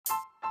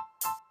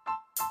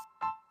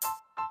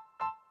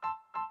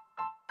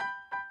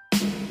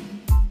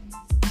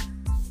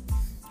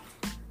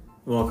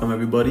Welcome,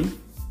 everybody,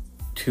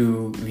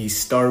 to the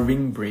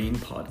Starving Brain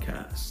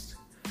podcast.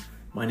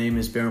 My name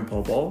is Baron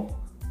Paul Ball.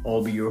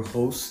 I'll be your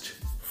host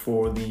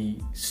for the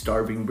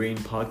Starving Brain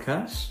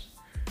podcast.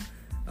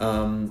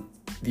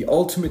 The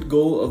ultimate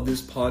goal of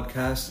this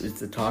podcast is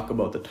to talk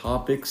about the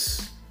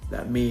topics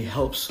that may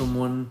help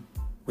someone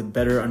with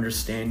better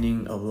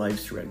understanding of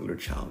life's regular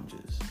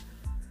challenges.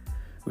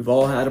 We've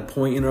all had a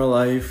point in our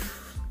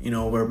life,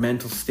 where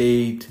mental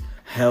state,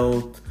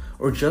 health,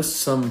 or just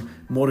some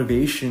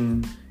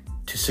motivation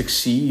to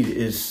succeed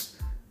is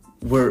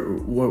what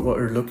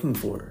we're looking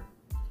for.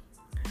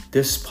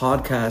 This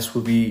podcast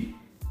will be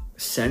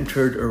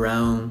centered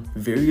around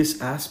various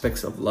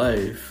aspects of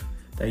life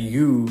that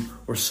you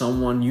or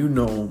someone you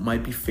know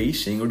might be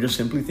facing or just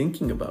simply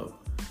thinking about.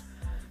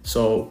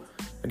 So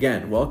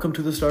again, welcome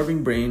to the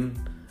Starving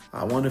Brain.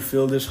 I want to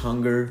fill this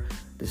hunger,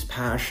 this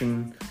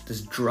passion,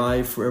 this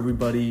drive for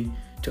everybody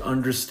to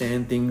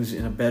understand things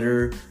in a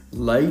better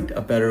light,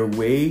 a better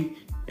way,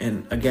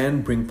 and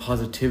again, bring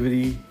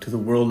positivity to the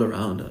world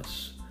around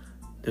us.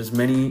 There's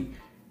many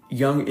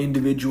young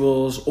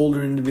individuals,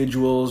 older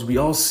individuals. We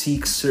all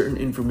seek certain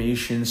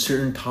information,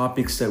 certain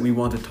topics that we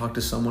want to talk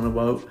to someone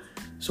about.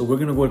 So we're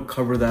going to go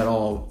cover that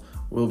all.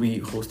 We'll be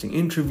hosting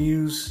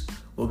interviews.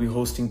 We'll be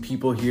hosting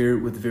people here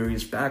with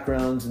various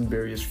backgrounds in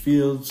various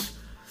fields.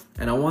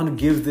 And I want to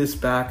give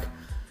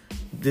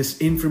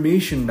this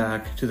information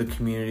back to the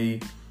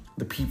community,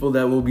 the people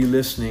that will be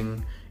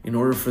listening, in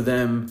order for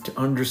them to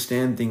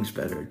understand things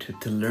better,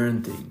 to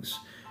learn things.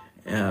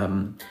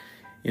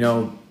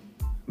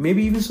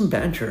 Maybe even some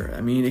banter.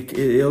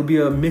 It'll be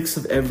a mix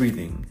of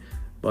everything.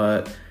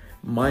 But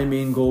my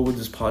main goal with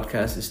this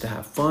podcast is to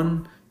have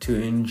fun, to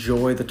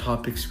enjoy the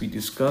topics we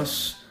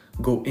discuss,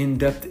 go in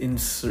depth in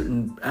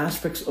certain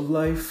aspects of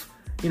life,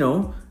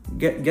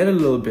 get a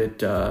little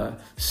bit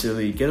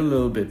silly, get a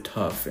little bit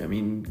tough.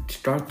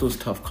 Start those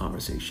tough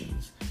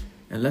conversations.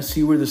 And let's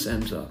see where this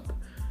ends up.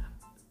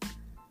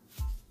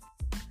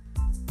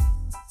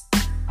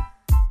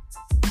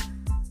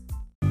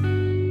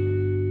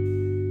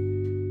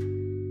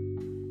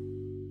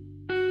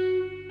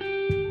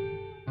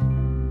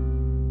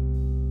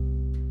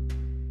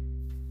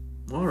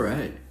 All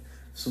right.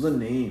 So the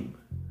name,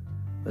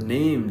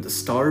 the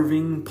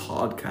Starving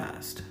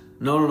Podcast.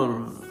 No,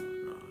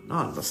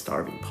 not the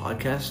Starving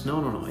Podcast.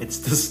 No. It's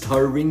the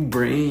Starving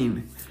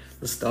Brain.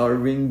 The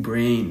Starving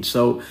Brain.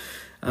 So,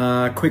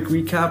 quick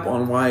recap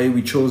on why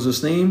we chose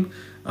this name.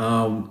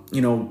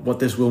 What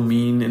this will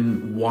mean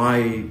and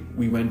why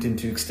we went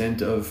into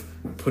extent of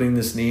putting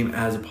this name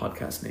as a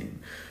podcast name.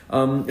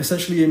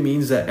 Essentially, it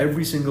means that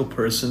every single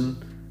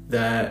person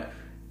that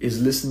is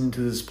listening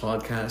to this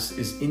podcast,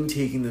 is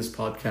intaking this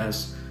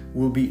podcast,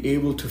 will be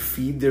able to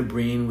feed their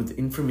brain with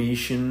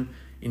information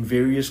in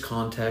various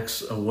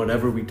contexts of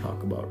whatever we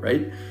talk about,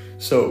 right?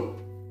 So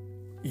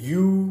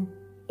you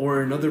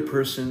or another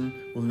person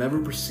will never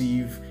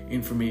perceive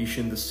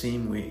information the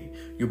same way.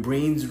 Your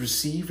brains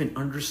receive and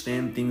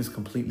understand things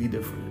completely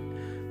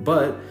different.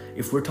 But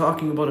if we're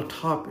talking about a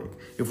topic,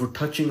 if we're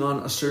touching on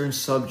a certain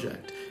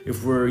subject,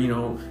 if we're,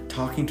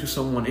 talking to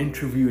someone,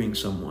 interviewing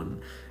someone,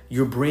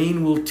 your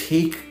brain will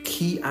take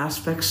key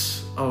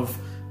aspects of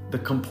the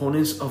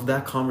components of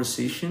that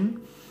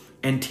conversation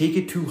and take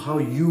it to how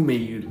you may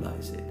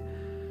utilize it.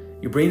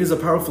 Your brain is a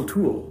powerful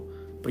tool,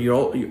 but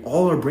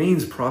all our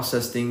brains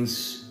process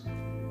things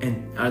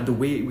and the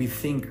way we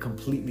think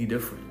completely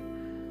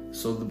different.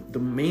 So the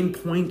main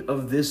point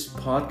of this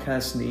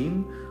podcast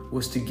name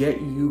was to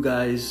get you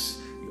guys,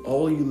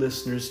 all you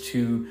listeners,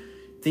 to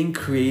think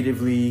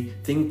creatively,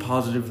 think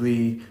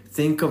positively,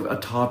 think of a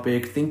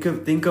topic, think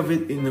of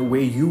it in the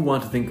way you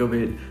want to think of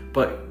it,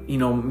 but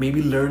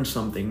maybe learn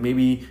something,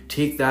 maybe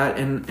take that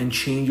and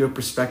change your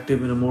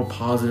perspective in a more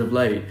positive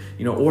light,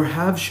 or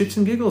have shits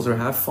and giggles or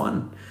have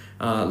fun,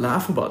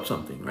 laugh about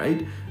something,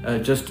 right?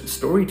 Just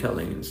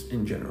storytelling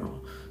in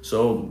general.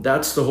 So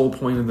that's the whole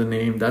point of the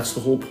name. That's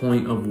the whole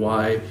point of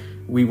why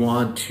we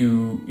want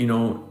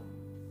to,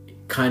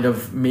 kind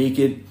of make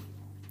it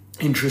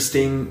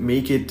interesting,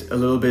 make it a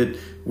little bit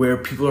where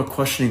people are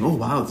questioning, oh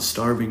wow, the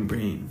Starving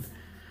Brain.